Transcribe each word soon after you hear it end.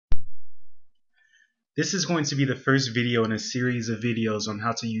This is going to be the first video in a series of videos on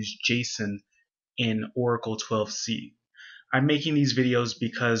how to use JSON in Oracle 12c. I'm making these videos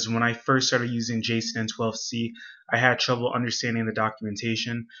because when I first started using JSON in 12c, I had trouble understanding the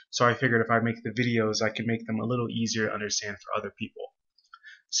documentation, so I figured if I make the videos, I can make them a little easier to understand for other people.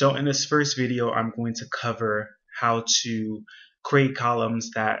 So in this first video, I'm going to cover how to create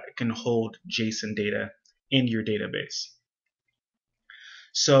columns that can hold JSON data in your database.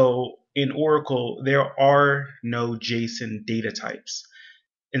 So in Oracle, there are no JSON data types.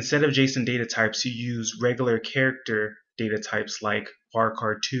 Instead of JSON data types, you use regular character data types like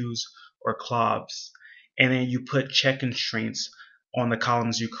varchar2s or clobs, and then you put check constraints on the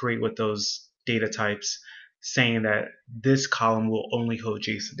columns you create with those data types, saying that this column will only hold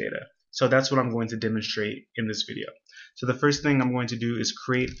JSON data. So that's what I'm going to demonstrate in this video. So the first thing I'm going to do is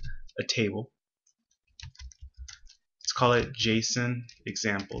create a table. Let's call it JSON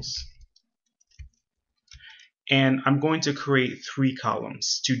examples. And I'm going to create 3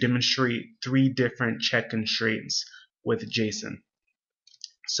 columns to demonstrate 3 different check constraints with JSON.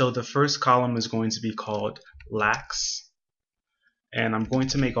 So the first column is going to be called lax, and I'm going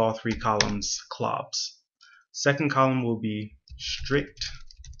to make all 3 columns clobs. Second column will be strict.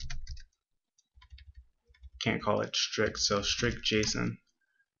 Can't call it strict, so strict JSON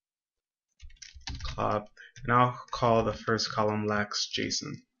clob, and I'll call the first column lax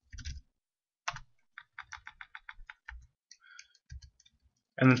JSON.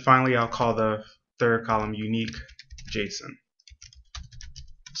 And then finally, I'll call the third column unique JSON.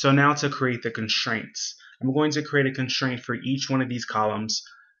 So now to create the constraints. I'm going to create a constraint for each one of these columns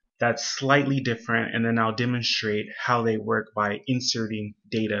that's slightly different, and then I'll demonstrate how they work by inserting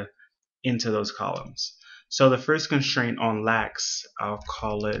data into those columns. So the first constraint on lax, I'll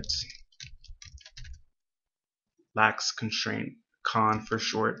call it lax constraint, con for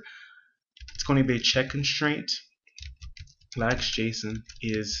short. It's going to be a check constraint. Lax JSON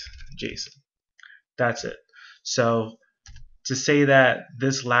is JSON. That's it. So to say that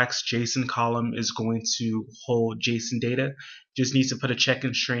this lax JSON column is going to hold JSON data, just needs to put a check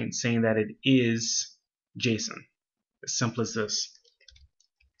constraint saying that it is JSON. As simple as this.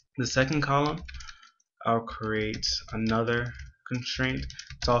 The second column, I'll create another constraint.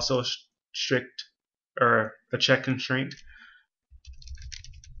 It's also a strict or a check constraint,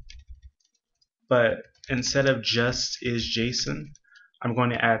 but instead of just is JSON, I'm going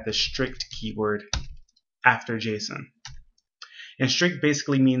to add the strict keyword after JSON. And strict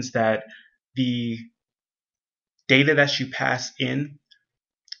basically means that the data that you pass in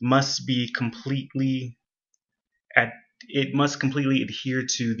must be completely adhere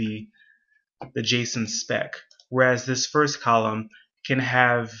to the JSON spec, whereas this first column can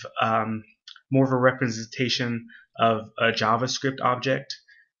have more of a representation of a JavaScript object,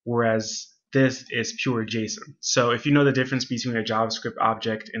 whereas this is pure JSON. So if you know the difference between a JavaScript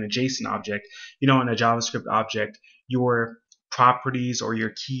object and a JSON object, you know in a JavaScript object, your properties or your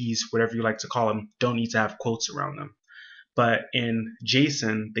keys, whatever you like to call them, don't need to have quotes around them. But in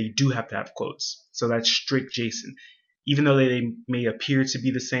JSON, they do have to have quotes. So that's strict JSON. Even though they may appear to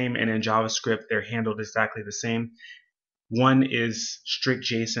be the same, and in JavaScript they're handled exactly the same, one is strict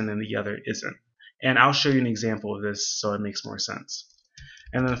JSON and the other isn't. And I'll show you an example of this so it makes more sense.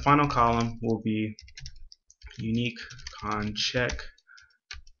 And then the final column will be unique con check.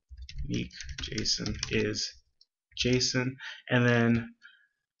 Unique JSON is JSON. And then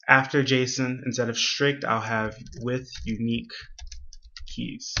after JSON, instead of strict, I'll have with unique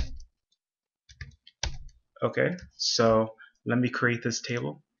keys. Okay, so let me create this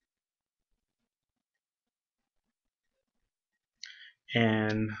table.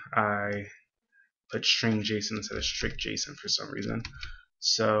 And I put string JSON instead of strict JSON for some reason.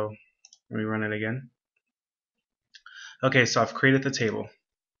 So let me run it again. Okay, so I've created the table.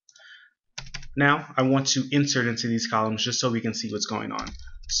 Now I want to insert into these columns just so we can see what's going on.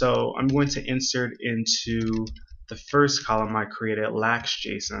 So I'm going to insert into the first column I created, lax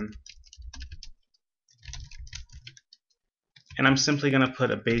JSON. And I'm simply going to put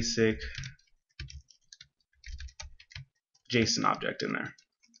a basic JSON object in there.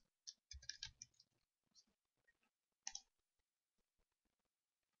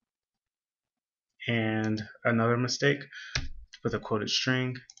 And another mistake, with a quoted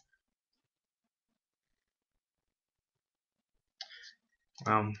string.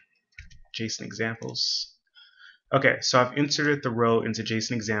 JSON examples. Okay, so I've inserted the row into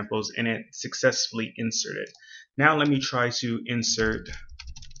JSON examples and it successfully inserted. Now let me try to insert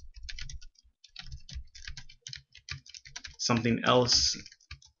something else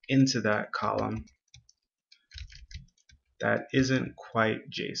into that column that isn't quite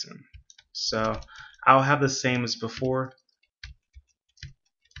JSON. So I'll have the same as before.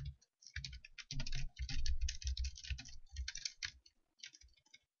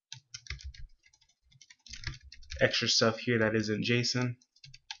 Extra stuff here that isn't JSON.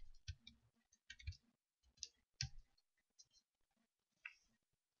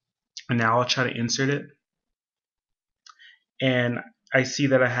 And now I'll try to insert it. And I see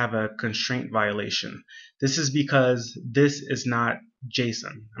that I have a constraint violation. This is because this is not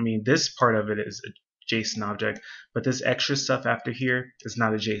JSON. I mean, this part of it is a JSON object, but this extra stuff after here is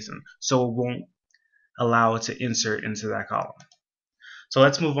not a JSON. So it won't allow it to insert into that column. So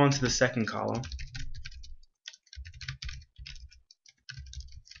let's move on to the second column.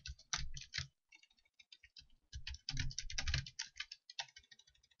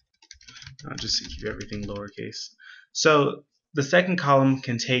 Just to keep everything lowercase. So the second column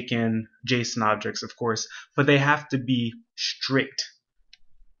can take in JSON objects, of course, but they have to be strict.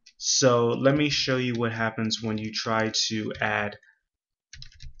 So let me show you what happens when you try to add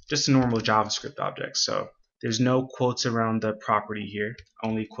just a normal JavaScript object. So there's no quotes around the property here,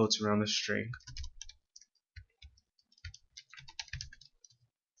 only quotes around the string.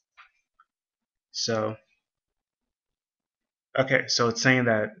 So okay, so it's saying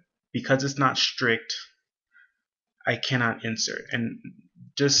that because it's not strict, I cannot insert. And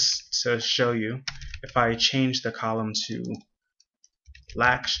just to show you, if I change the column to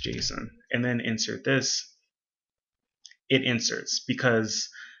lacks JSON and then insert this, it inserts because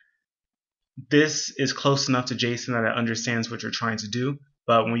this is close enough to JSON that it understands what you're trying to do.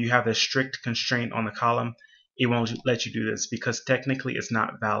 But when you have a strict constraint on the column, it won't let you do this because technically it's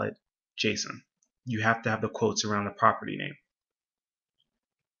not valid JSON. You have to have the quotes around the property name.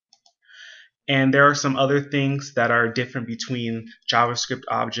 And there are some other things that are different between JavaScript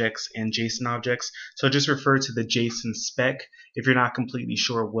objects and JSON objects. So just refer to the JSON spec if you're not completely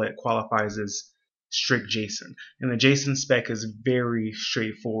sure what qualifies as strict JSON. And the JSON spec is very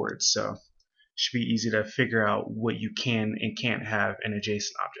straightforward, so it should be easy to figure out what you can and can't have in a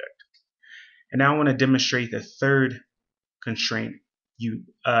JSON object. And now I want to demonstrate the third constraint,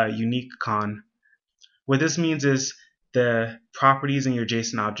 unique con. What this means is the properties in your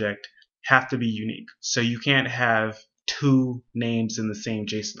JSON object have to be unique. So you can't have two names in the same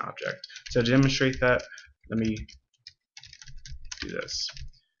JSON object. So to demonstrate that, let me do this.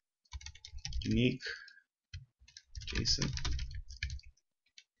 Unique JSON.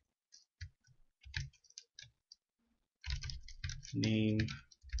 Name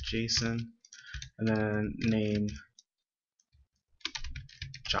JSON. And then name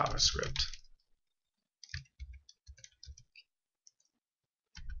JavaScript.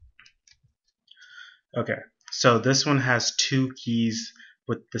 Okay, so this one has two keys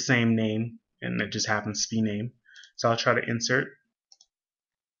with the same name, and it just happens to be name. So I'll try to insert,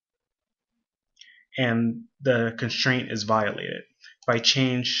 and the constraint is violated. If I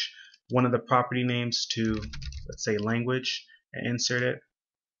change one of the property names to, let's say, language, and insert it,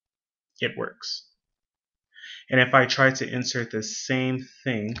 it works. And if I try to insert the same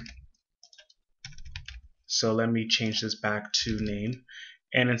thing, so let me change this back to name,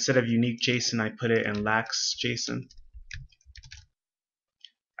 and instead of unique JSON, I put it in lacks JSON,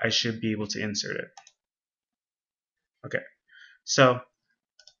 I should be able to insert it. Okay, so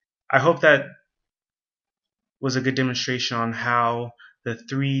I hope that was a good demonstration on how the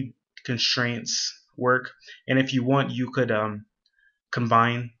three constraints work. And if you want, you could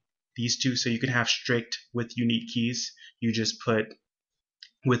combine these two, so you can have strict with unique keys. You just put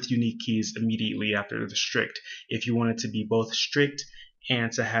with unique keys immediately after the strict if you want it to be both strict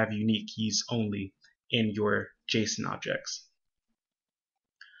and to have unique keys only in your JSON objects.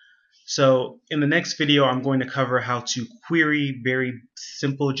 So in the next video, I'm going to cover how to query very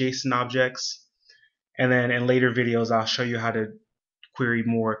simple JSON objects, and then in later videos I'll show you how to query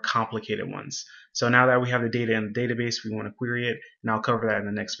more complicated ones. So now that we have the data in the database, we want to query it, and I'll cover that in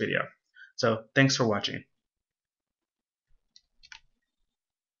the next video. So thanks for watching.